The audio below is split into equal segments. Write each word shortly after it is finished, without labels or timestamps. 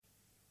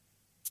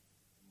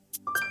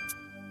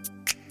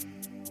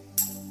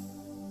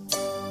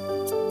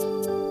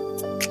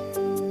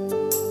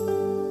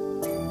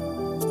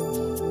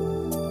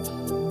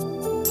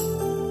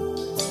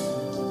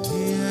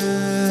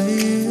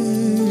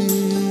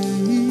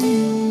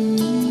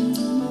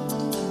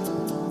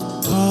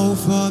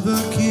for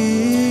the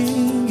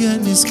King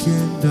and his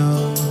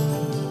kingdom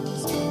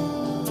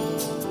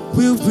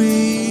will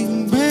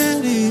bring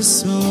many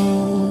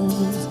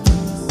souls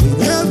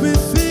in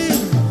everything.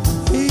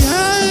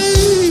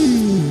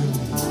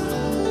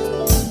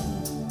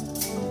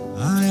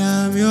 I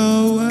am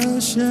your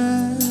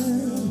worship,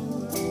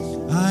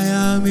 I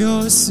am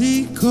your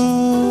seeker,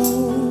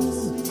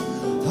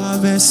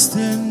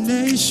 harvesting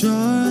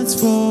nations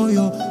for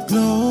your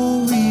glory.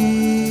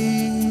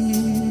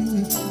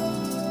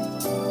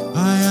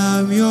 I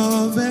am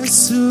your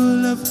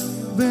vessel of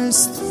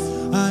best,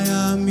 I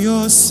am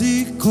your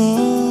seeker,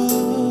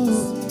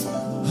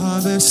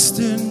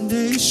 harvesting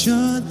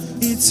nation.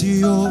 It's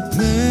your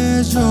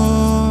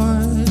pleasure,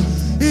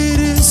 it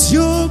is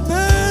your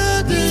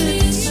burden.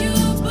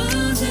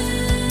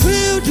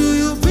 We'll do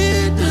your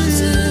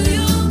bidding,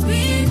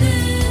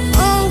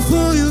 all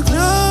for your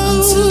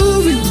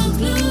glory.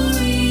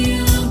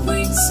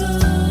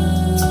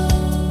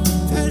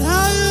 And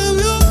I am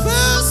your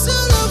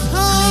vessel of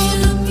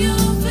honor,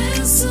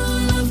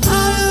 I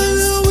am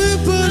your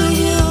weapon of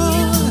war.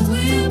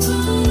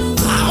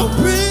 I'll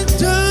bring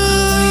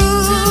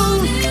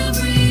down.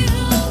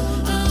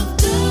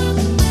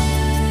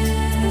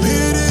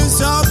 It is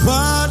our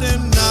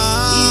burden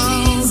now.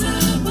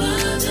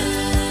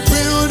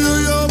 We'll do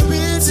your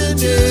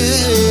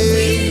bidding,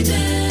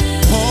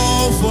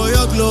 all for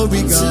your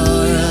glory, God.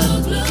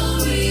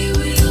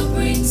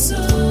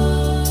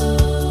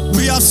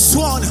 We have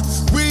sworn,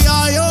 we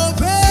are your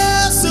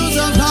vessels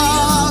of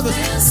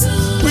harvest,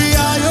 we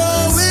are your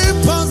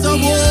weapons of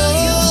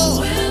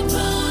war,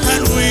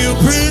 and we'll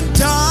bring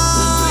down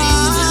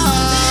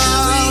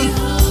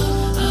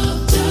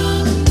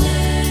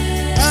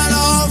and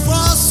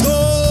offer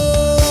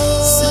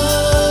souls.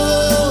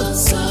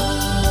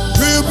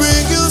 We'll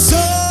bring you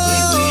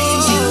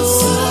souls,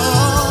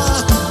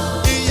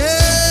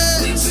 yeah.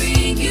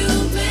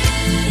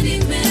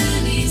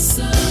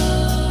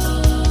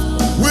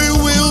 We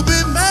will be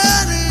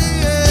many,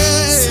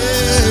 yeah.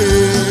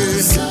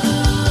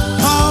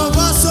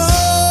 Offer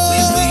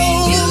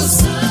souls,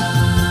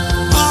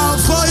 all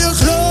for your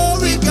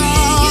glory,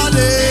 God,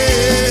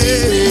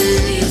 yeah.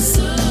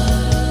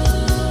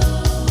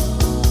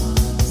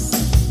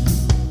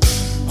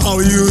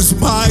 I'll use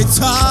my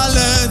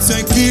talents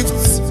and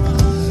gifts,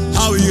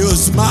 I'll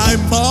use my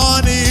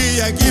money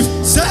and give.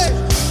 Say,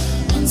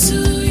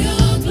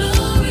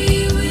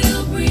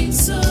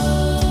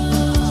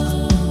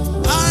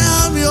 I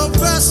am your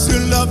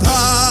vessel of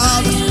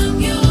harvest,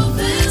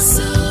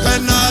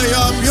 and I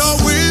am your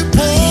weapon.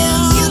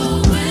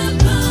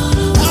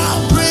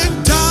 I'll bring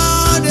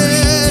down it.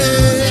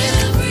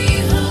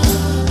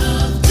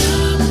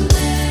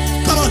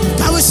 Come on,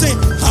 can we say,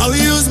 I'll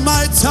use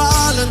my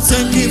talents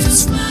and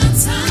gifts,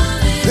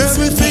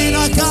 everything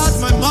I got,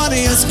 my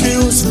money and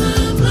skills.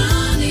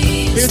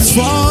 It's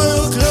for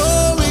your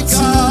glory,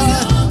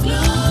 God.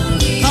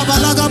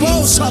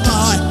 Kabalagabo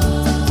Shabai.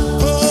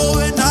 Oh,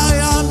 and I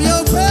am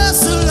your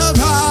vessel of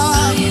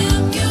honor,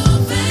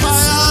 I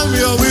am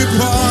your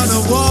weapon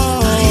of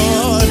war.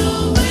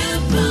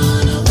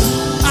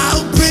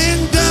 I'll bring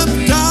them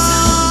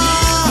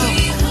down,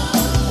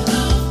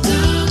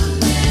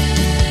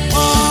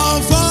 all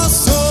for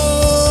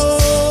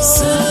souls.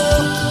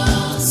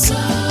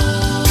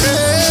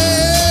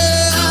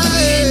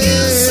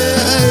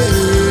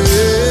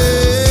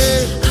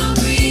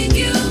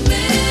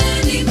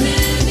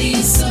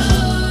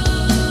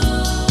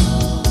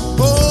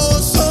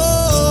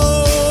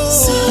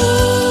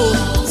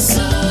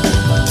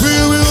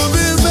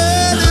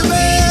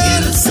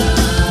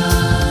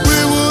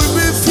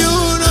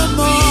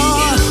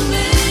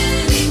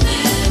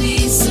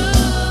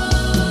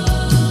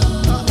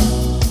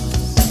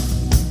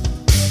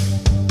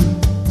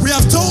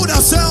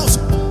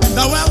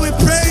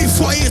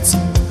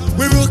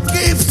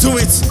 To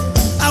it,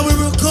 and we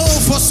will go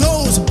for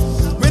souls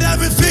with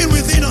everything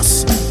within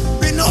us.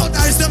 We know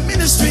that is the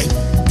ministry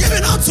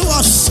given unto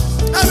us.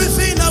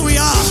 Everything that we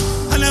are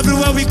and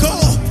everywhere we go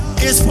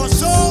is for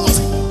souls,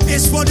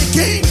 is for the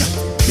King,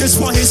 is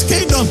for his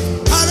kingdom.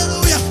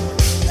 Hallelujah.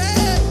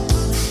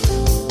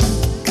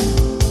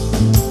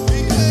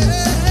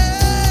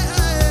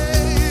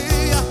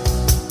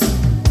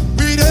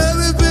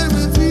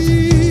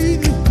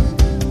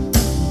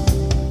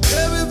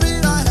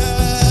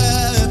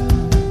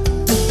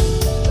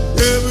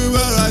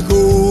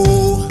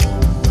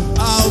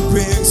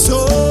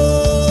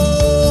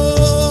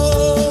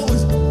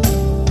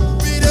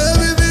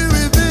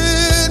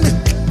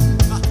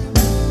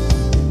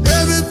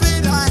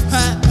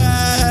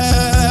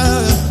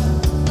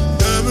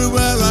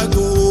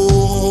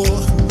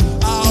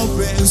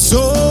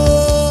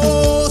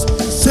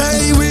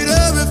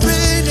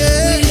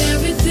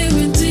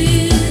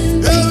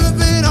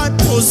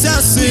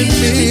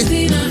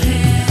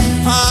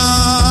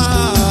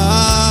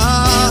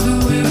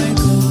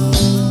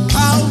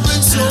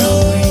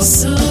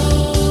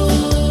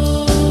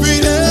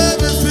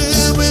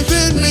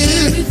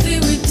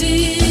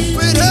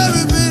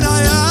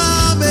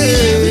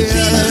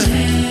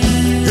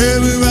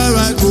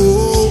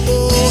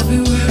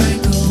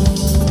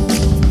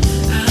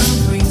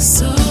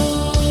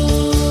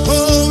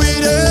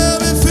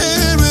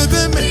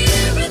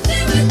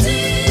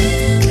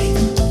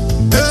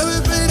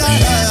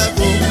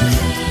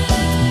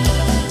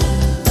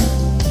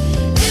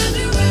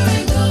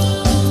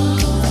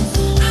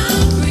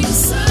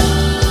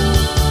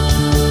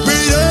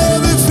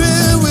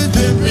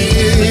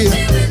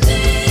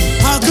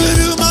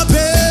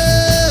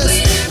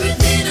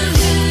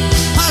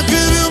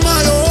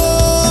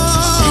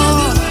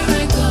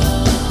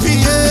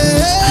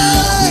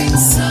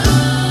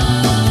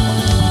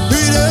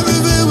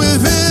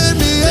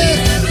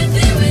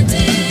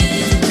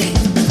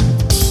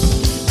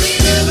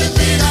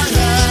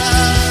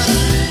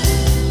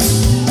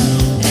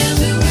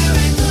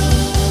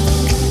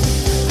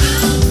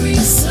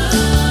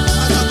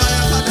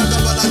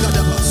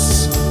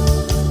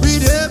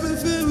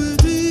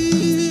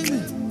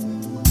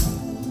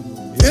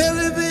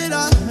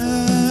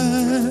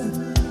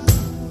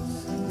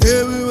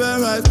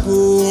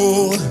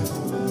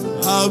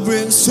 I'll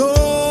bring souls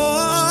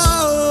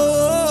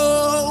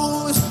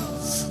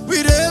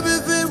with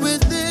everything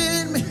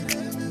within me.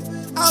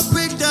 I'll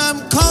bring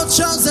them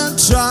cultures and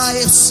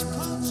tribes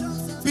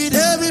with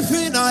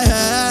everything I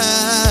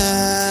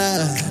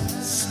have.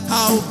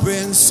 I'll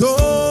bring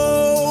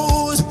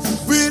souls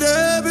with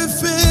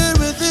everything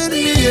within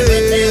me.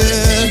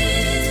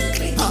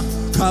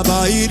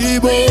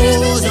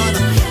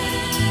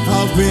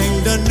 I'll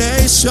bring the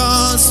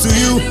nations to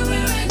you.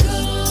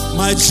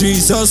 My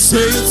Jesus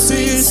says to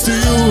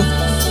you,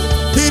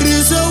 it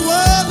is a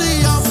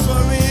worthy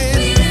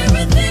offering.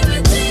 And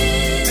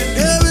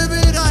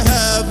everything I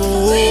have,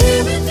 oh,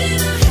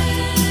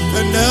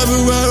 and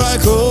everywhere I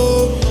go,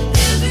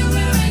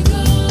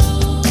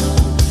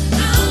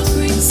 I'll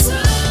bring souls.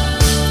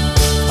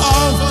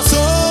 all for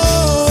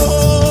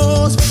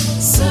souls.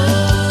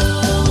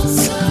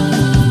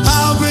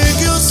 I'll bring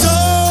you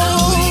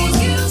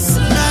souls,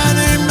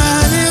 many,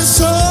 many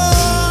souls.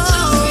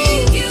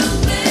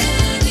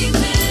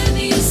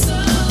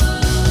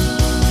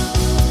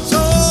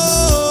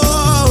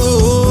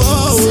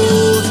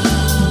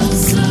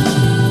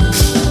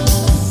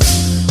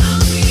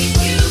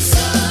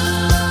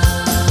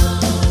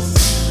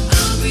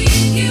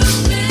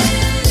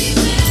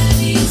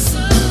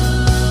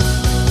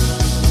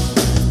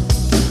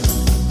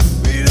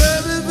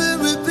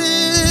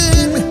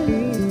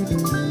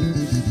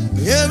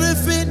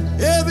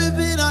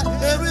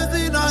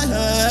 Everything I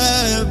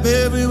have,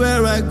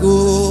 everywhere I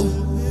go,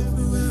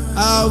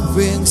 I'll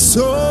bring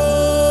souls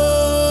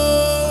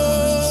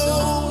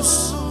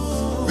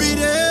with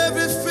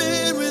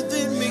everything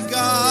within me,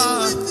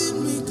 God.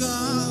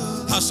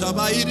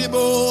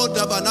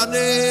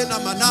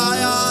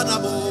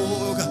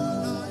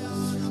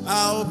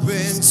 I'll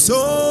bring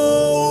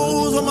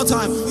souls one more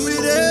time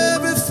with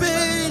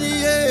everything,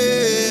 yeah,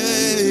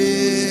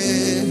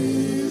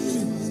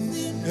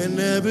 and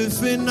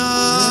everything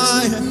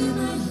I have.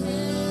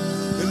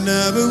 And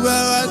everywhere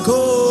I go,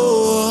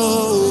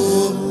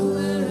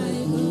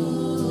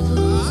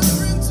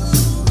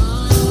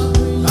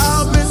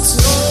 I'll bring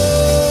souls,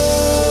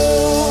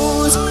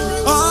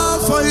 all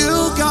for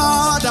you,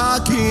 God, our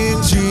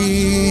King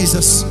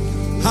Jesus.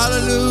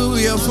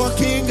 Hallelujah, for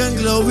King and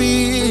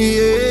glory.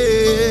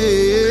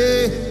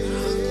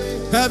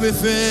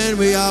 Everything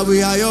we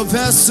are your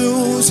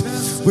vessels,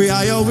 we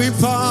are your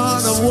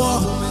weapon of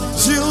war.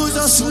 Use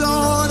us,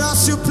 Lord,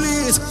 as you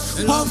please,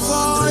 all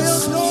for your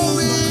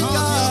glory.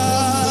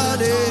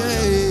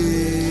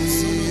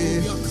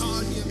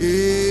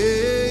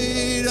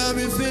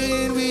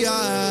 Everything we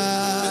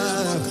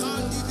are,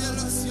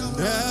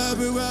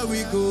 everywhere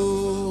we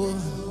go,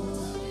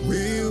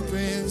 we'll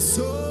bring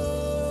souls.